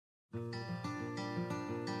Today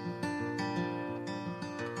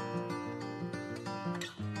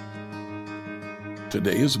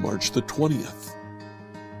is March the 20th.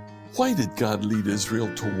 Why did God lead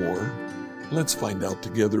Israel to war? Let's find out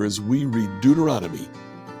together as we read Deuteronomy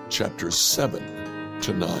chapters 7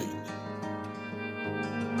 to 9.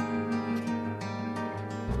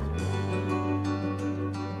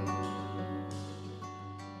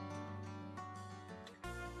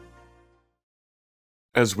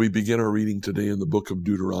 As we begin our reading today in the book of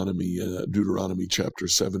Deuteronomy, Deuteronomy chapter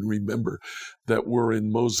 7, remember that we're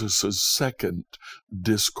in Moses' second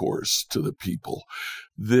discourse to the people.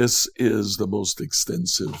 This is the most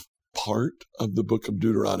extensive part of the book of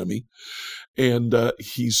Deuteronomy, and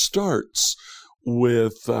he starts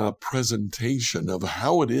with a presentation of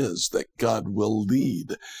how it is that God will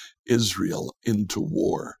lead Israel into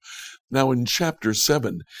war. Now in chapter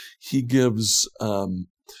 7, he gives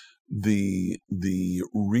the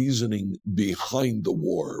reasoning behind the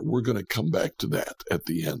war. We're going to come back to that at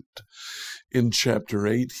the end. In chapter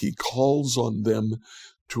 8, he calls on them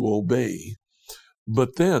to obey.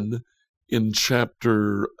 But then in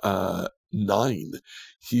chapter 9,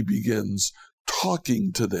 he begins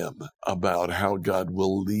talking to them about how God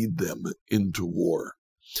will lead them into war.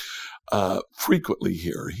 Frequently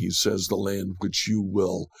here, he says, the land which you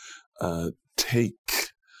will take.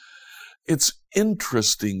 It's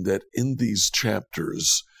interesting that in these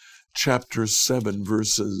chapters, chapter 7,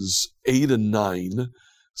 verses 8 and 9,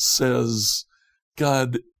 says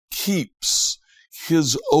God keeps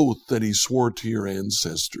his oath that he swore to your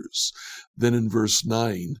ancestors. Then in verse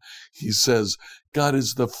 9, he says, God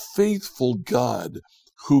is the faithful God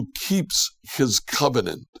who keeps his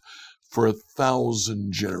covenant for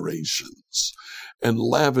 1,000 generations and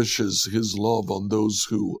lavishes his love on those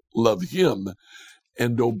who love him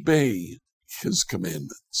and obey his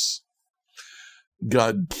commandments.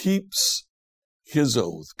 God keeps his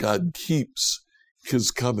oath. God keeps his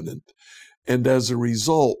covenant. And as a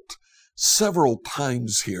result, several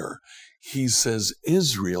times here, he says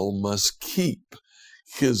Israel must keep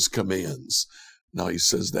his commands. Now he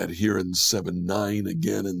says that here in 7:9,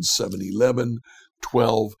 again in 7:11,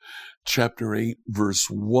 12, chapter 8, verse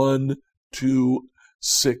 1, 2,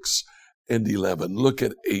 6, and 11. Look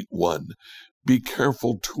at 8:1. Be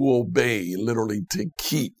careful to obey, literally to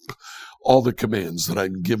keep all the commands that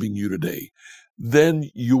I'm giving you today.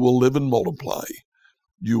 Then you will live and multiply.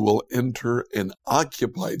 You will enter and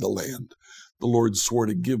occupy the land the Lord swore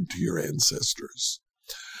to give to your ancestors.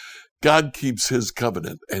 God keeps his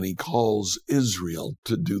covenant, and he calls Israel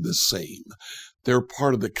to do the same. Their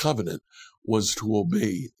part of the covenant was to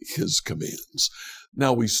obey his commands.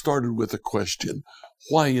 Now, we started with a question.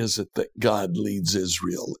 Why is it that God leads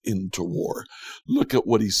Israel into war? Look at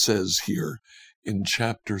what he says here in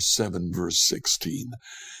chapter 7, verse 16.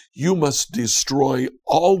 You must destroy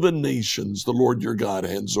all the nations the Lord your God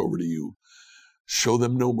hands over to you. Show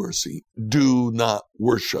them no mercy. Do not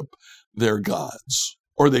worship their gods,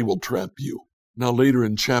 or they will trap you. Now later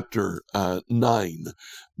in chapter 9,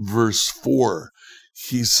 verse 4,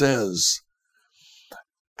 he says,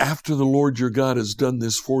 after the Lord your God has done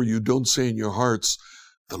this for you, don't say in your hearts,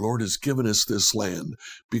 the Lord has given us this land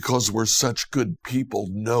because we're such good people.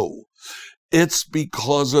 No, it's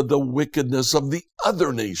because of the wickedness of the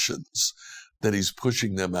other nations that he's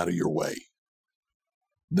pushing them out of your way.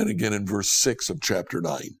 Then again in verse 6 of chapter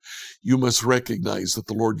 9, you must recognize that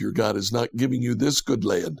the Lord your God is not giving you this good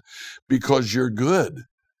land because you're good,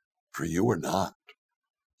 for you are not.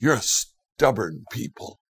 You're a stubborn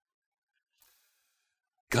people.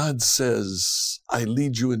 God says, I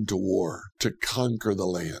lead you into war to conquer the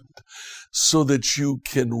land so that you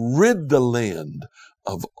can rid the land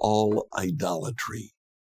of all idolatry.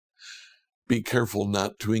 Be careful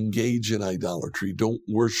not to engage in idolatry. Don't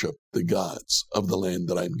worship the gods of the land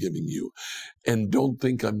that I'm giving you. And don't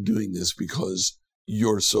think I'm doing this because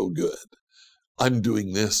you're so good. I'm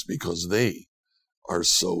doing this because they are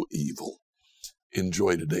so evil.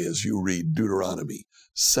 Enjoy today as you read Deuteronomy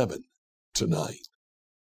 7 to 9.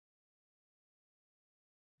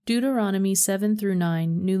 Deuteronomy 7 through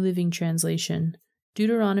 9, New Living Translation.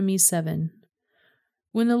 Deuteronomy 7.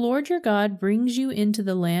 When the Lord your God brings you into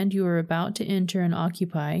the land you are about to enter and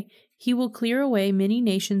occupy, he will clear away many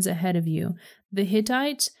nations ahead of you, the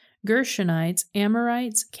Hittites, Gershonites,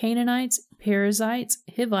 Amorites, Canaanites, Perizzites,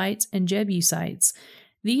 Hivites, and Jebusites.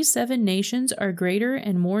 These 7 nations are greater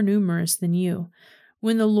and more numerous than you.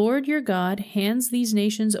 When the Lord your God hands these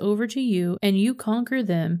nations over to you and you conquer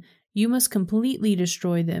them, you must completely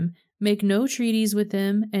destroy them. Make no treaties with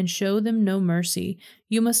them and show them no mercy.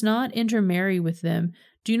 You must not intermarry with them.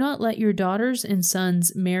 Do not let your daughters and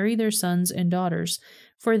sons marry their sons and daughters,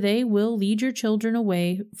 for they will lead your children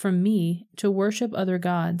away from me to worship other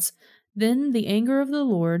gods. Then the anger of the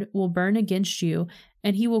Lord will burn against you,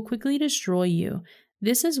 and he will quickly destroy you.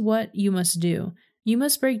 This is what you must do. You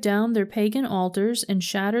must break down their pagan altars and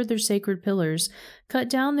shatter their sacred pillars, cut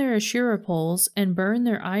down their Asherah poles and burn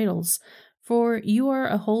their idols, for you are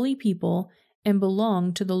a holy people and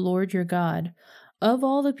belong to the Lord your God. Of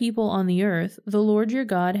all the people on the earth, the Lord your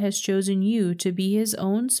God has chosen you to be his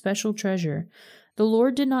own special treasure. The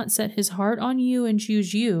Lord did not set his heart on you and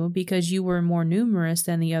choose you because you were more numerous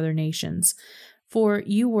than the other nations, for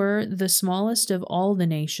you were the smallest of all the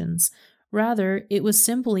nations. Rather, it was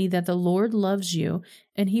simply that the Lord loves you,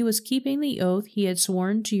 and he was keeping the oath he had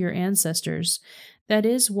sworn to your ancestors. That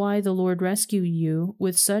is why the Lord rescued you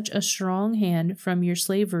with such a strong hand from your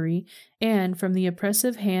slavery and from the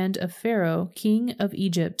oppressive hand of Pharaoh, king of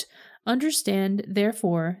Egypt. Understand,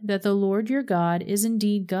 therefore, that the Lord your God is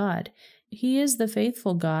indeed God. He is the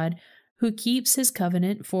faithful God who keeps his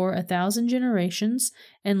covenant for 1,000 generations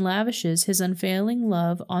and lavishes his unfailing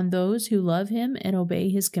love on those who love him and obey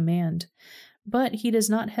his command. But he does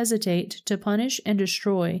not hesitate to punish and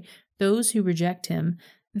destroy those who reject him.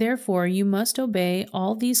 Therefore, you must obey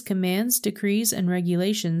all these commands, decrees, and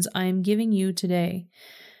regulations I am giving you today.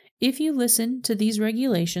 If you listen to these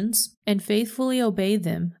regulations and faithfully obey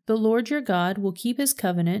them, the Lord your God will keep his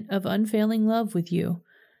covenant of unfailing love with you,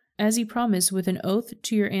 as he promised with an oath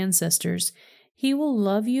to your ancestors. He will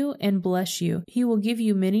love you and bless you. He will give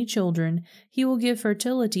you many children. He will give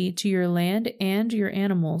fertility to your land and your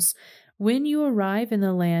animals. When you arrive in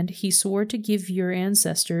the land he swore to give your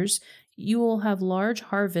ancestors, you will have large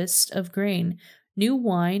harvests of grain, new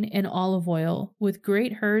wine, and olive oil, with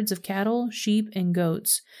great herds of cattle, sheep, and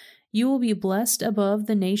goats. You will be blessed above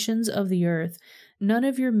the nations of the earth. None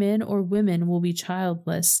of your men or women will be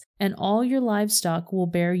childless, and all your livestock will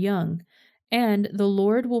bear young. And the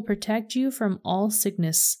Lord will protect you from all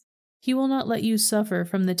sickness. He will not let you suffer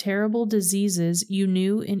from the terrible diseases you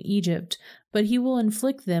knew in Egypt, but he will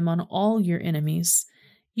inflict them on all your enemies.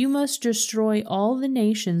 You must destroy all the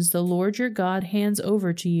nations the Lord your God hands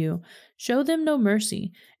over to you. Show them no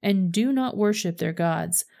mercy, and do not worship their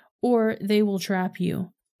gods, or they will trap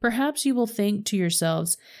you. Perhaps you will think to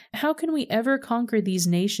yourselves, how can we ever conquer these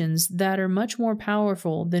nations that are much more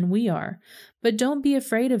powerful than we are? But don't be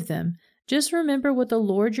afraid of them. Just remember what the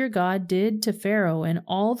Lord your God did to Pharaoh and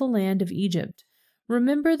all the land of Egypt.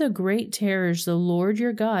 Remember the great terrors the Lord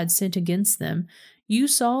your God sent against them. You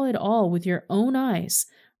saw it all with your own eyes.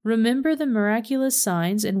 Remember the miraculous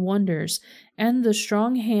signs and wonders, and the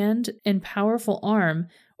strong hand and powerful arm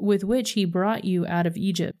with which he brought you out of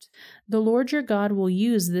Egypt. The Lord your God will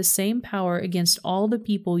use this same power against all the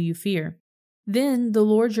people you fear. Then the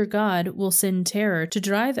Lord your God will send terror to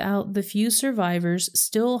drive out the few survivors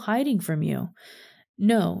still hiding from you.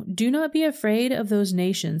 No, do not be afraid of those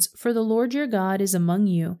nations, for the Lord your God is among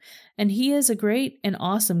you, and he is a great and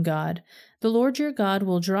awesome God. The Lord your God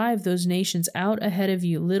will drive those nations out ahead of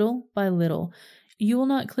you little by little. You will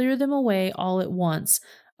not clear them away all at once,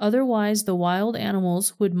 otherwise the wild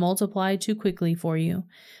animals would multiply too quickly for you.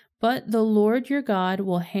 But the Lord your God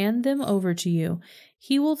will hand them over to you.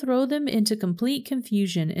 He will throw them into complete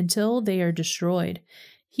confusion until they are destroyed.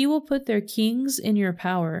 He will put their kings in your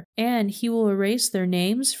power, and he will erase their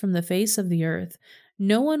names from the face of the earth.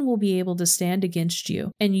 No one will be able to stand against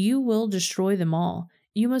you, and you will destroy them all.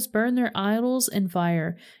 You must burn their idols in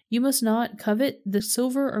fire. You must not covet the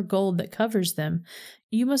silver or gold that covers them.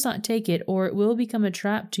 You must not take it, or it will become a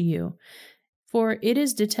trap to you. For it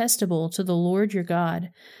is detestable to the Lord your God.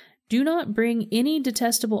 Do not bring any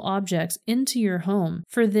detestable objects into your home,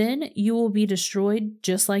 for then you will be destroyed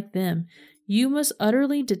just like them. You must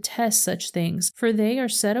utterly detest such things, for they are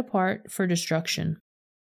set apart for destruction.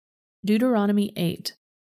 Deuteronomy 8.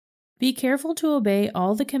 Be careful to obey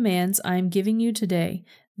all the commands I am giving you today.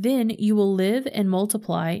 Then you will live and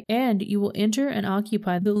multiply, and you will enter and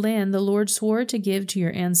occupy the land the Lord swore to give to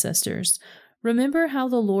your ancestors. Remember how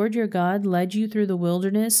the Lord your God led you through the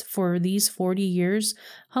wilderness for these 40 years,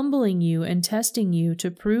 humbling you and testing you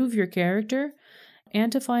to prove your character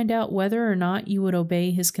and to find out whether or not you would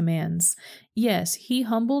obey his commands. Yes, he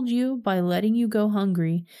humbled you by letting you go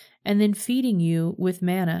hungry and then feeding you with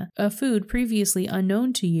manna, a food previously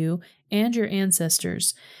unknown to you and your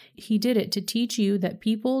ancestors. He did it to teach you that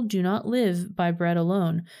people do not live by bread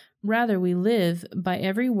alone. Rather, we live by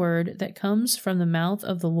every word that comes from the mouth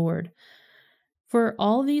of the Lord. For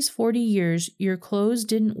all these 40 years, your clothes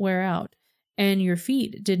didn't wear out, and your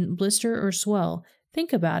feet didn't blister or swell.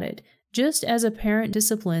 Think about it. Just as a parent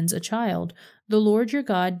disciplines a child, the Lord your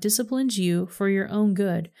God disciplines you for your own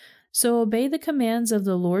good. So obey the commands of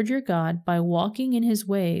the Lord your God by walking in his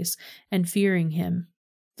ways and fearing him.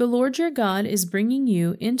 The Lord your God is bringing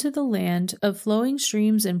you into the land of flowing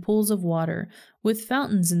streams and pools of water, with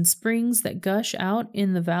fountains and springs that gush out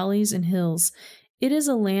in the valleys and hills. It is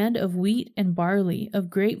a land of wheat and barley, of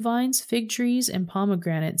grapevines, fig trees, and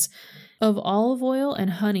pomegranates, of olive oil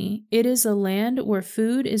and honey. It is a land where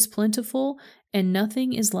food is plentiful and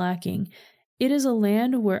nothing is lacking. It is a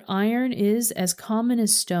land where iron is as common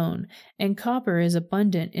as stone, and copper is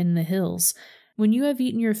abundant in the hills. When you have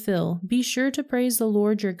eaten your fill, be sure to praise the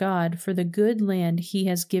Lord your God for the good land he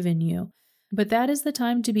has given you. But that is the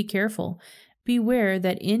time to be careful. Beware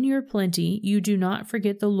that in your plenty you do not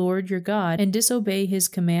forget the Lord your God and disobey his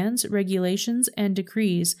commands, regulations, and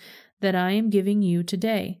decrees that I am giving you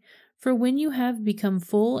today. For when you have become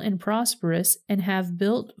full and prosperous and have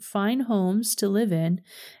built fine homes to live in,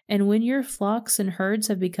 and when your flocks and herds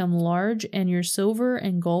have become large and your silver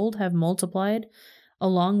and gold have multiplied,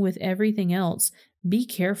 along with everything else, be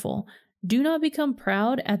careful. Do not become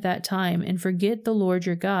proud at that time and forget the Lord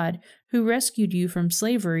your God, who rescued you from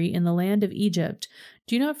slavery in the land of Egypt.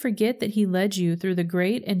 Do not forget that he led you through the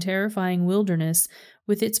great and terrifying wilderness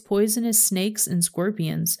with its poisonous snakes and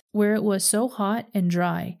scorpions, where it was so hot and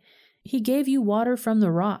dry. He gave you water from the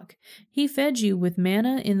rock. He fed you with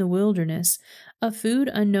manna in the wilderness, a food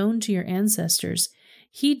unknown to your ancestors.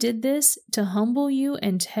 He did this to humble you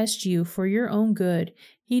and test you for your own good.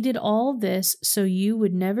 He did all this so you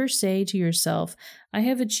would never say to yourself, I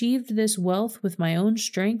have achieved this wealth with my own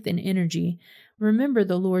strength and energy. Remember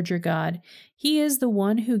the Lord your God. He is the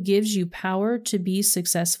one who gives you power to be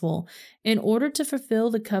successful, in order to fulfill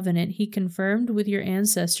the covenant he confirmed with your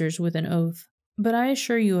ancestors with an oath. But I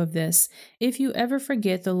assure you of this, if you ever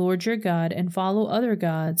forget the Lord your God and follow other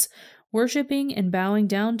gods, worshipping and bowing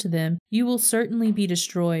down to them, you will certainly be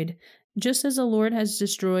destroyed. Just as the Lord has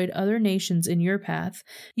destroyed other nations in your path,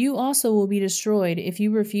 you also will be destroyed if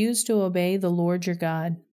you refuse to obey the Lord your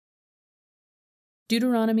God.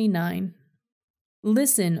 Deuteronomy 9.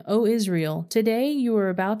 Listen, O Israel, today you are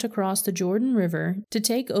about to cross the Jordan River to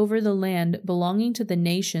take over the land belonging to the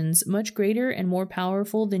nations much greater and more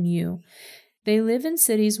powerful than you. They live in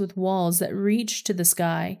cities with walls that reach to the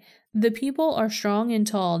sky. The people are strong and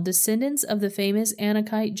tall, descendants of the famous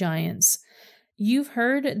Anakite giants. You've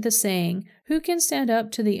heard the saying, who can stand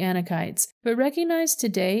up to the Anakites? But recognize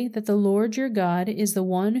today that the Lord your God is the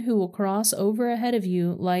one who will cross over ahead of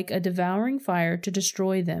you like a devouring fire to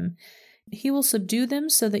destroy them. He will subdue them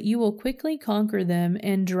so that you will quickly conquer them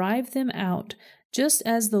and drive them out, just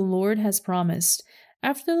as the Lord has promised.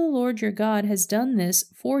 After the Lord your God has done this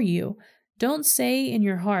for you, don't say in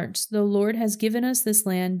your hearts, the Lord has given us this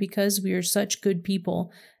land because we are such good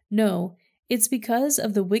people. No, it's because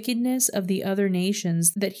of the wickedness of the other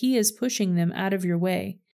nations that he is pushing them out of your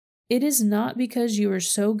way. It is not because you are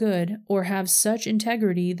so good or have such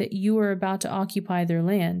integrity that you are about to occupy their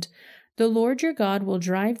land. The Lord your God will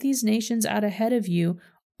drive these nations out ahead of you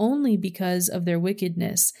only because of their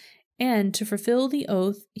wickedness, and to fulfill the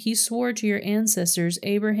oath he swore to your ancestors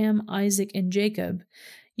Abraham, Isaac, and Jacob.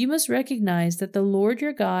 You must recognize that the Lord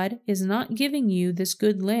your God is not giving you this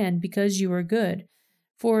good land because you are good,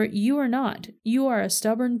 for you are not. You are a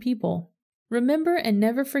stubborn people. Remember and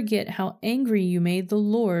never forget how angry you made the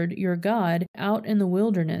Lord your God out in the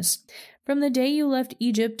wilderness. From the day you left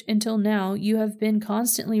Egypt until now, you have been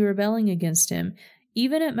constantly rebelling against him.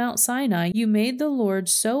 Even at Mount Sinai, you made the Lord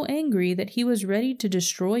so angry that he was ready to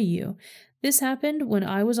destroy you. This happened when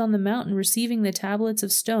I was on the mountain receiving the tablets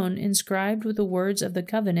of stone inscribed with the words of the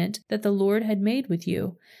covenant that the Lord had made with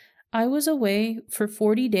you. I was away for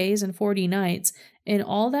 40 days and 40 nights, and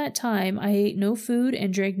all that time I ate no food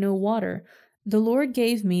and drank no water. The Lord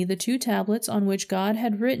gave me the 2 tablets on which God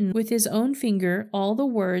had written with his own finger all the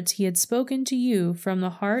words he had spoken to you from the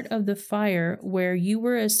heart of the fire where you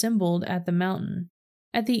were assembled at the mountain.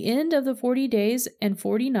 At the end of the 40 days and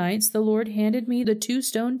 40 nights, the Lord handed me the 2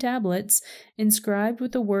 stone tablets inscribed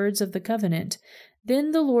with the words of the covenant.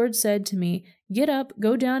 Then the Lord said to me, Get up,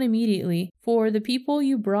 go down immediately, for the people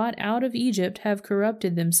you brought out of Egypt have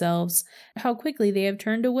corrupted themselves. How quickly they have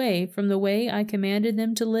turned away from the way I commanded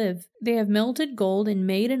them to live. They have melted gold and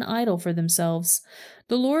made an idol for themselves.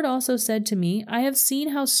 The Lord also said to me, I have seen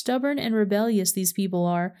how stubborn and rebellious these people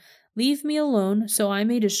are. Leave me alone, so I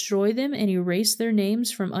may destroy them and erase their names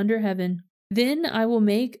from under heaven. Then I will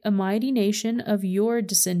make a mighty nation of your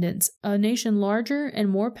descendants, a nation larger and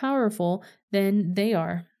more powerful than they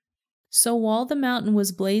are. So while the mountain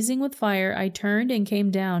was blazing with fire, I turned and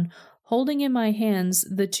came down, holding in my hands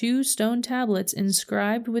the 2 stone tablets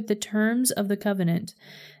inscribed with the terms of the covenant.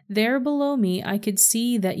 There below me I could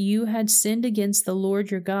see that you had sinned against the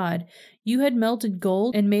Lord your God. You had melted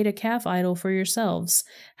gold and made a calf idol for yourselves.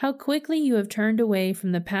 How quickly you have turned away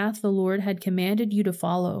from the path the Lord had commanded you to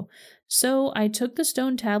follow. So I took the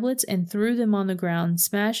stone tablets and threw them on the ground,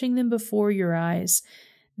 smashing them before your eyes.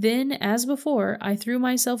 Then, as before, I threw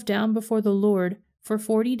myself down before the Lord for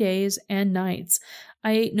 40 days and nights.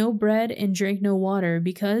 I ate no bread and drank no water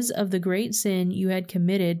because of the great sin you had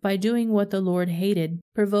committed by doing what the Lord hated,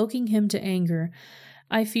 provoking him to anger.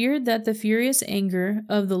 I feared that the furious anger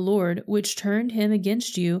of the Lord, which turned him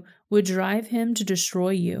against you, would drive him to destroy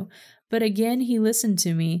you. But again he listened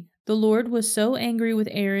to me. The Lord was so angry with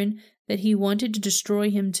Aaron that he wanted to destroy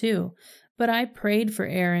him too. But I prayed for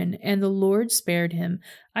Aaron, and the Lord spared him.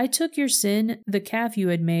 I took your sin, the calf you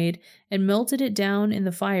had made, and melted it down in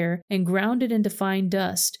the fire, and ground it into fine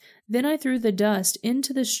dust. Then I threw the dust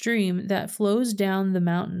into the stream that flows down the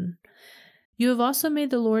mountain. You have also made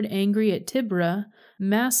the Lord angry at Tibra,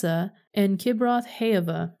 Massa, and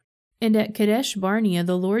Kibroth-Haavah. And at Kadesh Barnea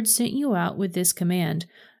the Lord sent you out with this command,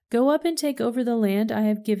 Go up and take over the land I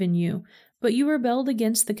have given you. But you rebelled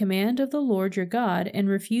against the command of the Lord your God and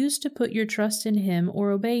refused to put your trust in him or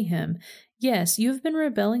obey him. Yes, you have been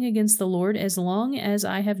rebelling against the Lord as long as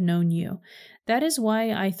I have known you. That is why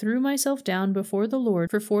I threw myself down before the Lord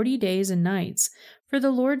for 40 days and nights. For the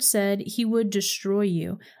Lord said he would destroy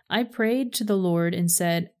you. I prayed to the Lord and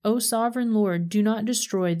said, O sovereign Lord, do not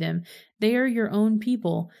destroy them. They are your own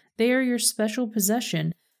people. They are your special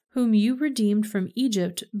possession, whom you redeemed from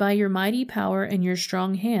Egypt by your mighty power and your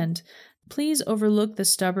strong hand. Please overlook the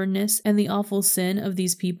stubbornness and the awful sin of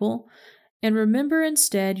these people, and remember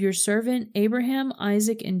instead your servant Abraham,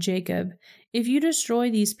 Isaac, and Jacob. If you destroy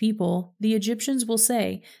these people, the Egyptians will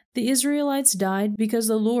say, The Israelites died because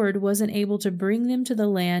the Lord wasn't able to bring them to the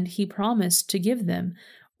land he promised to give them.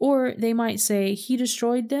 Or they might say, He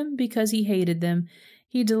destroyed them because he hated them.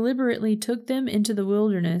 He deliberately took them into the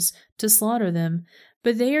wilderness to slaughter them.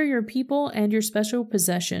 But they are your people and your special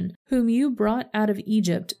possession, whom you brought out of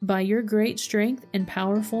Egypt by your great strength and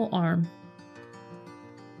powerful arm.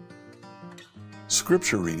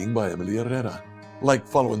 Scripture reading by Emily Herrera. Like,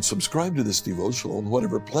 follow, and subscribe to this devotional on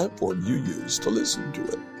whatever platform you use to listen to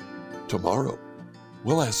it. Tomorrow,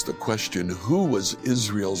 we'll ask the question, who was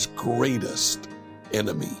Israel's greatest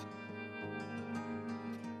enemy?